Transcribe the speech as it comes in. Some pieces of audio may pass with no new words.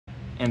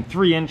and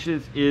 3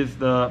 inches is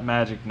the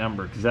magic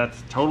number, because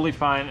that's totally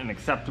fine and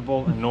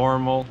acceptable and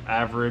normal,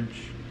 average.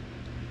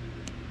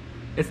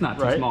 It's not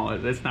too right? small.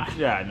 It's not.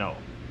 Yeah, no,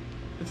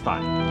 it's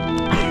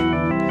fine.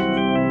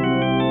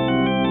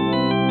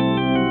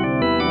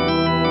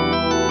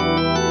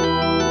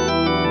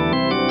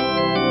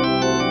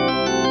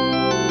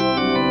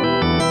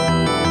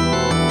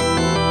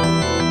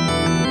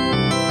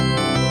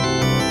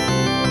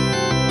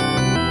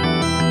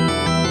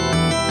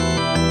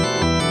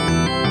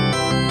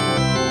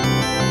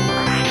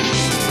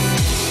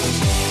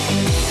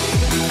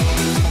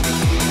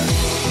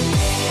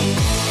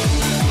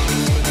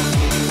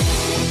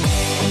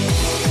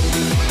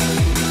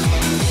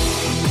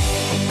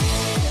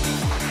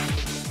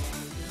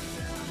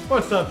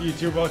 What's up,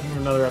 YouTube? Welcome to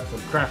another episode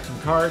of Kart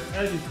and Kart.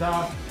 As you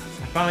saw,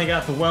 I finally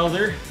got the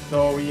welder,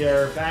 so we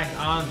are back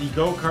on the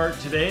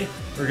go-kart today.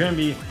 We're going to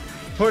be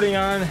putting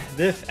on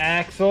this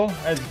axle.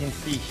 As you can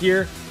see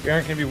here, we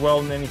aren't going to be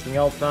welding anything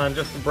else on,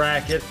 just the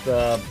brackets,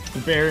 the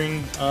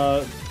bearing,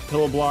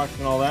 pillow blocks,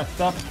 and all that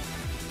stuff.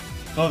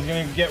 So it's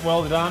going to get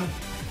welded on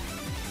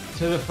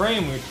to the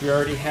frame, which we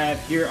already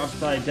have here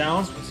upside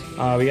down.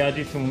 We gotta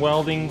do some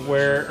welding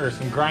or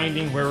some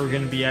grinding where we're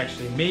gonna be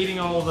actually mating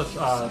all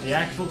of the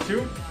axle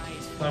to.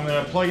 So I'm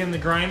gonna plug in the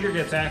grinder,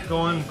 get that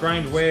going,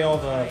 grind away all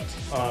the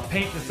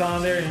paint that's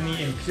on there,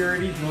 any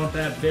impurities. We want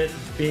that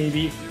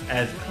baby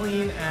as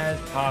clean as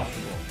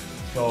possible.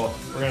 So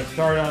we're gonna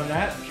start on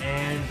that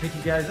and pick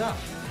you guys up.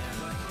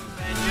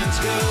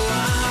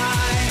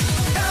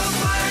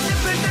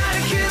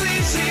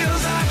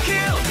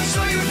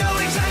 So you know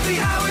exactly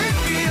how it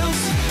feels.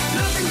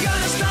 Nothing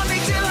gonna stop me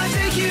till I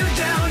take you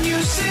down.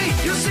 You'll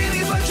see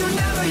me, but you'll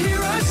never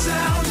hear a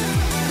sound.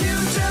 You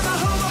tear my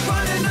home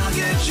apart and I'll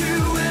get you.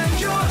 And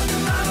you're out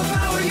of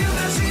power you've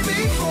never seen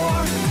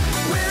before.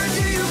 Where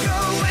do you go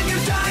when you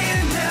die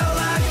in hell?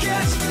 I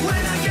guess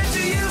when I get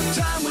to you,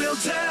 time will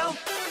tell.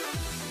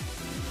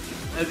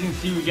 As you can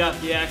see, we got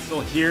the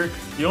axle here.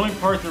 The only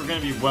part that we're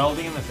going to be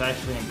welding, and that's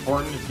actually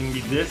important, is going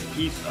to be this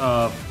piece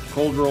of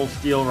cold rolled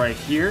steel right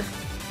here.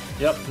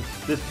 Yep,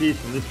 this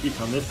piece and this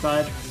piece on this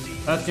side.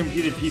 That's going to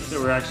be the piece that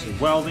we're actually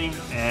welding,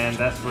 and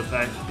that's what's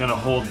actually going to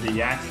hold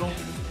the axle.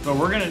 So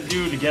what we're going to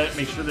do to get it,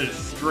 make sure that it's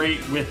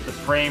straight with the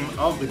frame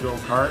of the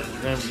go-kart,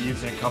 we're going to be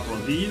using a couple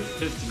of these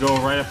just to go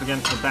right up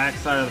against the back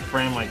side of the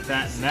frame like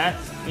that and that.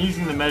 And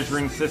using the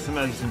measuring system,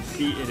 as you can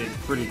see, it is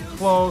pretty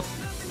close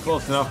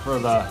enough for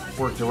the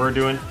work that we're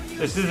doing.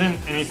 This isn't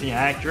anything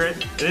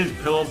accurate. It is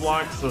pillow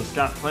blocks, so it's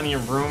got plenty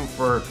of room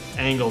for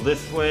angle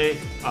this way,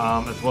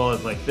 as well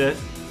as like this.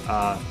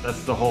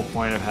 That's the whole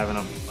point of having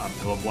a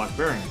pillow block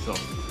bearing. So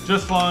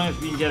just as long as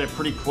we can get it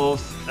pretty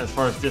close as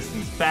far as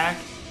distance back,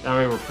 that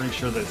way we're pretty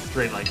sure that it's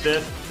straight like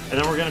this. And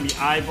then we're going to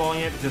be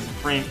eyeballing it because the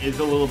frame is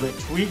a little bit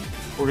tweaked.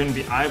 We're going to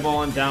be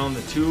eyeballing down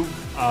the tube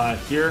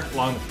here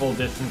along the full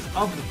distance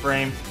of the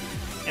frame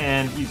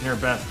and using our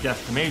best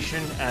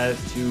guesstimation as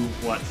to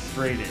what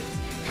straight is.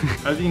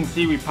 As you can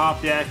see, we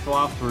popped the axle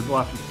off, so we're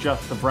left with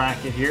just the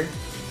bracket here.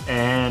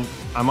 And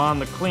I'm on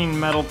the clean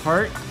metal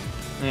part.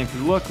 And if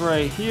you look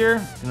right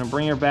here, I'm gonna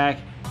bring her back,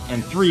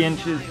 and 3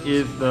 inches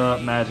is the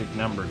magic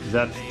number, because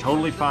that's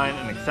totally fine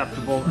and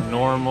acceptable and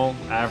normal,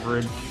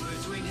 average.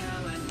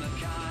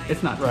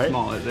 It's not too right?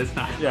 small. It's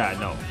not. Yeah,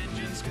 no,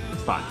 it's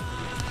fine.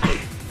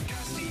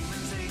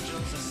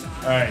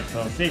 All right,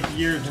 so safety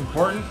gear is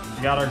important.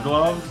 We got our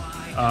gloves,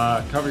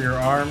 cover your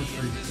arms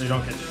so you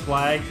don't get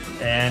slag,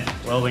 and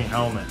welding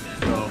helmet.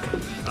 So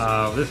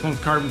this one's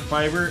carbon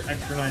fiber,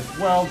 extra nice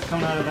welds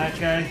coming out of that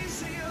guy.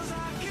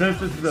 Since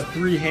this is a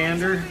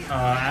three-hander,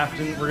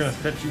 Afton, we're going to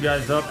set you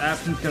guys up.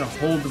 Afton's going to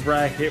hold the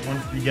bracket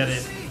once we get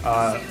it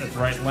at the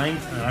right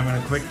length, and I'm going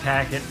to quick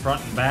tack it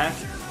front and back.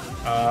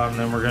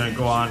 Then we're going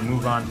to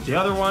move on to the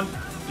other one,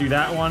 do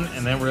that one,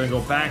 and then we're going to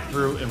go back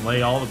through and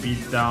lay all the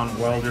beads down,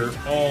 welder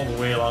all the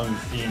way along the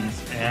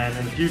seams. And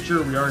in the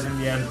future, we are going to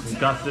be adding some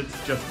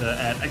gussets just to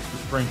add extra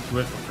strength to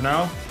it. But for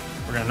now,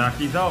 we're going to knock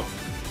these out.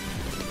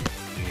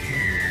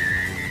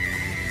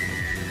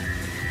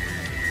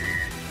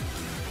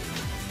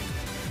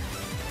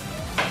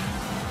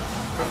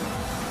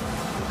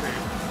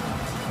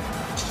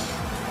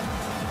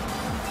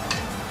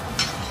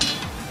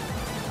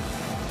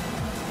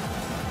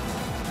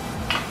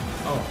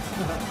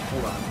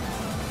 Hold on.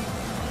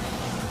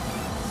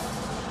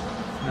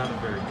 Not a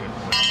very good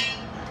one.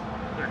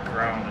 They're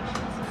ground, I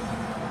should say.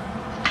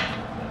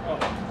 Oh.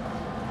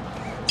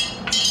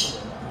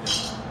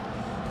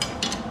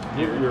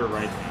 You're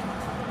right.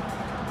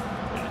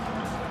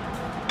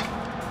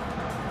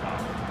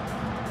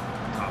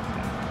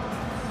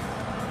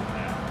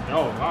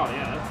 Oh, wow,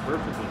 yeah, that's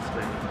perfectly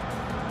straight.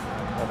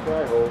 That's what I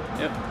hope.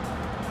 Yep.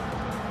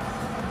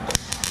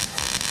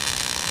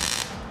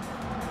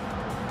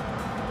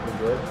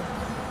 Good.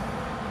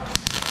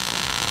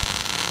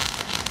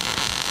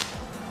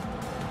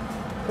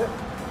 Okay.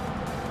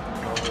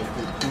 I'll just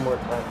do 2 more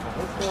times on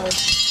this side.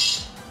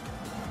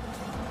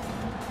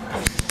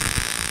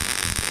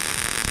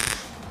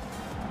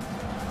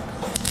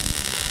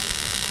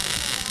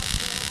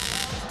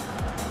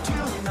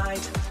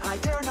 Tonight, I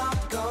dare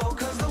not go,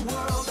 'cause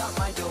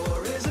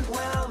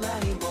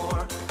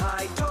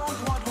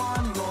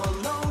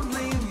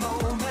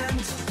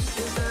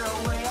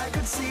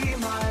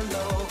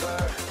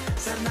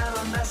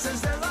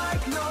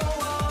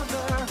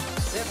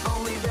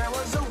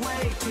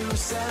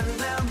send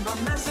them a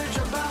message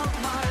about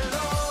my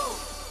love.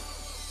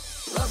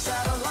 Love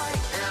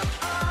satellite, am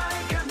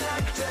I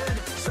connected?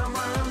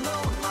 Somewhere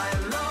alone, my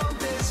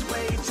love is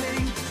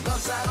waiting.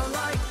 Love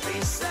satellite,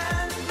 please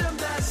send a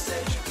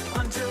message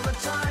until the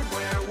time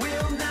where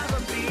we'll never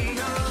be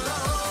alone.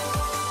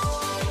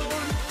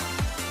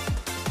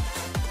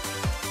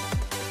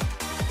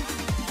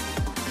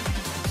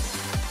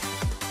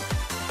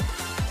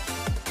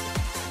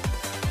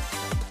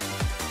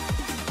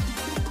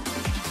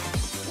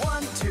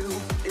 One, two,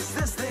 is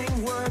this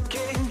thing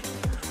working?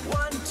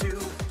 One, two,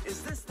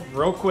 is this thing...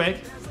 Real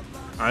quick,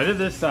 I did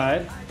this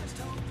side.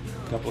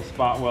 A couple of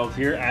spot welds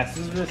here.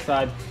 Axles to this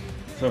side.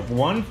 So if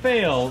one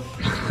fails,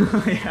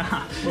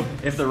 Yeah.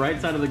 If the right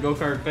side of the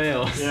go-kart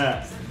fails.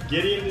 yeah,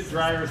 Gideon to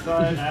driver's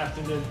side,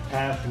 Afton to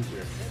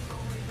passenger.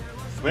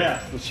 But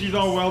yeah, so she's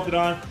all welded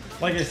on.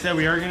 Like I said,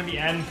 we are going to be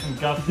adding some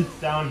gussets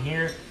down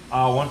here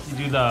once you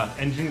do the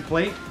engine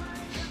plate,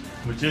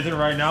 which isn't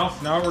right now.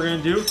 So now what we're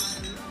going to do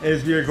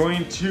is we are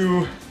going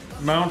to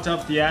mount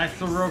up the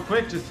axle real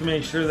quick just to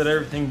make sure that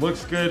everything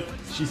looks good.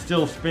 She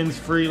still spins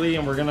freely,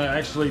 and we're going to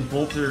actually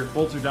bolt her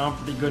down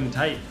pretty good and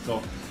tight.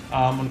 So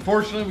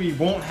unfortunately, we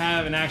won't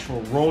have an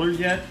actual roller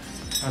yet.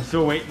 I'm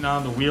still waiting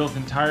on the wheels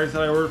and tires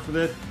that I ordered for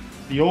this.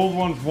 The old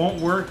ones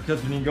won't work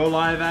because when you go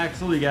live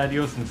axle, you gotta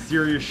deal with some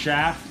serious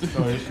shaft.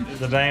 So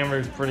the diameter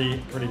is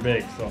pretty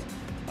big. So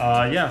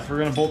yeah, so we're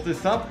gonna bolt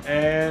this up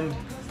and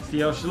see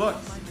how she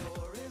looks.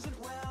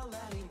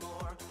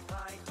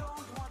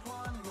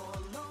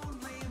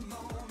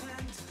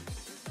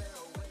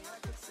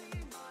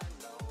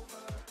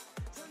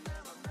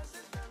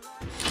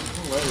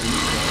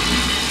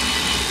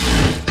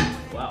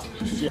 Wow.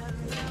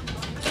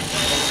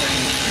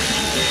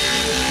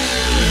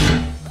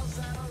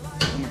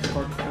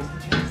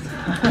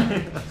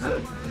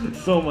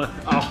 So much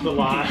off the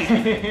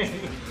line.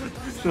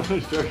 So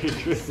much dirty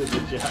twisted the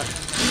jack.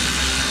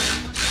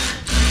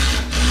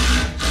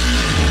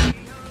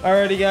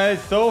 Alrighty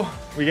guys, so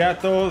we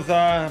got those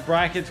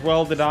brackets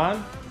welded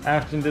on.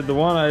 Afton did the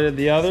one, I did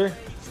the other.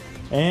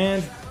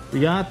 And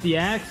we got the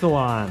axle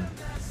on.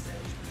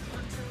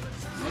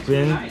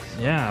 Really nice.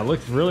 Yeah, it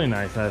looks really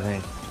nice, I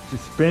think. She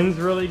spins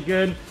really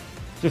good.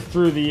 Just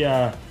threw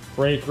the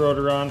brake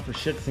rotor on for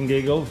shits and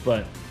giggles,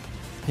 but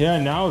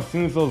yeah, now as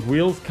soon as those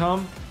wheels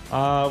come,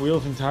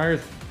 wheels and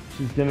tires,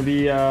 she's gonna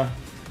be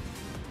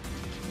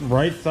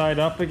right side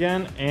up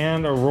again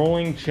and a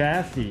rolling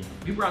chassis.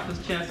 You brought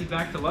this chassis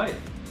back to life.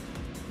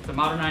 It's a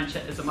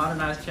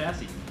modernized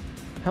chassis.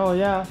 Hell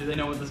yeah. Do they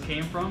know what this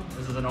came from?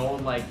 This is an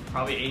old, like,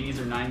 probably 80s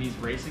or 90s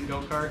racing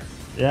go-kart.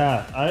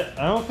 Yeah,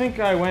 I don't think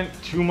I went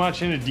too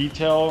much into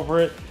detail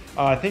over it.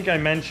 I think I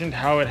mentioned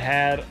how it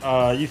had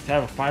used to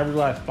have a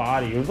fiberglass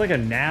body. It was like a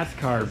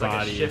NASCAR It's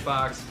body. like a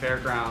shitbox,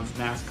 fairgrounds,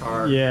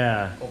 NASCAR,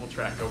 Yeah. oval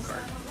track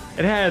go-kart.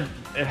 It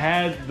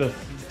had the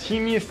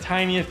teeniest,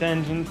 tiniest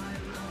engine.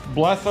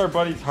 Bless our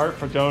buddy's heart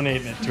for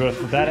donating it to us,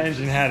 but that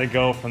engine had to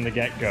go from the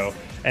get-go.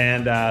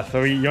 And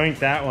so we yoinked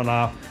that one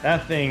off.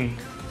 That thing...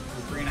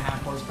 3.5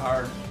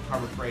 horsepower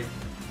Harbor Freight.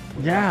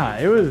 Yeah,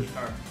 it was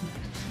Car.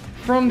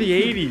 from the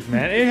 80s,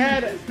 man. It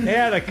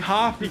had a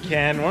coffee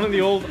can, one of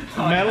the old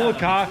metal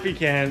coffee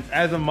cans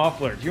as a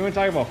muffler. Do you want to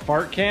talk about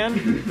fart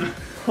can?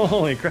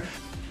 Holy crap.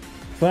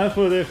 So that's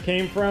where this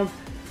came from.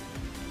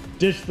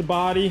 Ditched the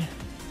body,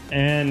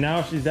 and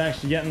now she's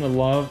actually getting the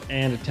love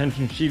and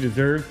attention she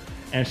deserves.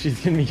 And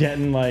she's gonna be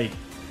getting like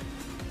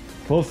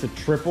close to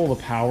triple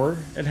the power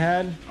it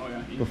had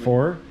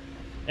before.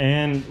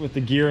 And with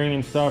the gearing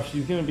and stuff,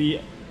 she's gonna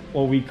be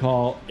what we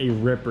call a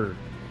ripper.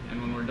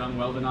 And when we're done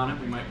welding on it,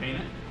 we might paint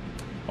it.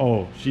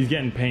 Oh, she's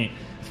getting paint.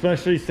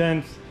 Especially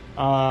since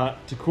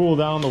to cool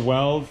down the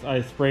welds,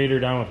 I sprayed her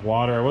down with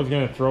water. I was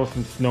gonna throw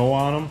some snow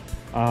on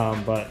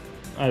them, but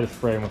I just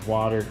spray them with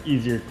water.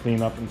 Easier to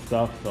clean up and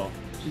stuff. So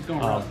She's going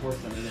rust worse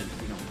than it is.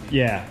 We don't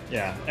paint.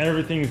 yeah.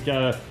 Everything's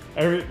gotta.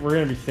 We're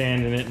gonna be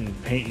sanding it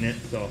and painting it.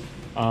 So,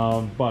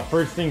 but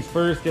first things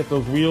first, get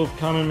those wheels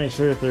coming. Make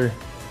sure that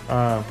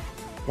they're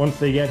once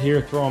they get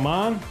here, throw them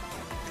on.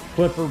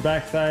 Flip her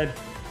backside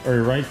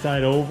or right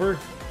side over,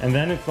 and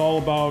then it's all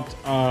about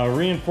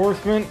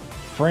reinforcement,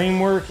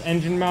 framework,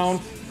 engine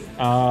mounts,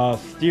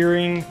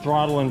 steering,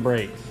 throttle, and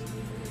brakes,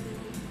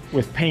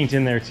 with paint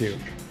in there too.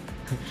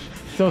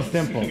 So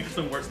simple. Get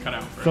some works cut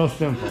out for So it.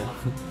 simple.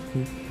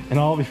 And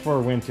all before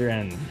winter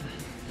ends.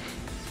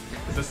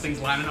 Because this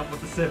thing's lining up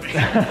with the Civic.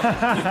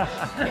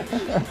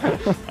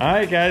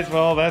 Alright guys,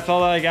 well that's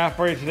all that I got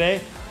for you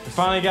today. We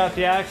finally got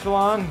the axle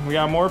on. We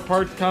got more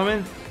parts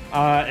coming.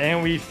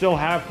 And we still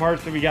have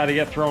parts that we got to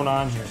get thrown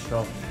on here.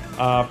 So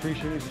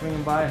appreciate you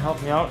swinging by and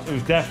helping me out. It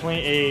was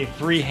definitely a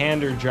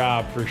three-hander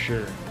job for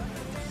sure.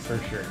 For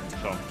sure.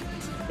 So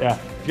yeah,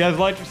 if you guys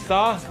liked what you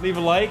saw, leave a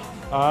like.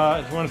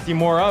 If you want to see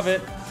more of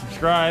it,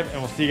 subscribe,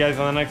 and we'll see you guys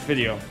on the next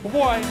video.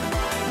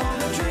 Bye-bye.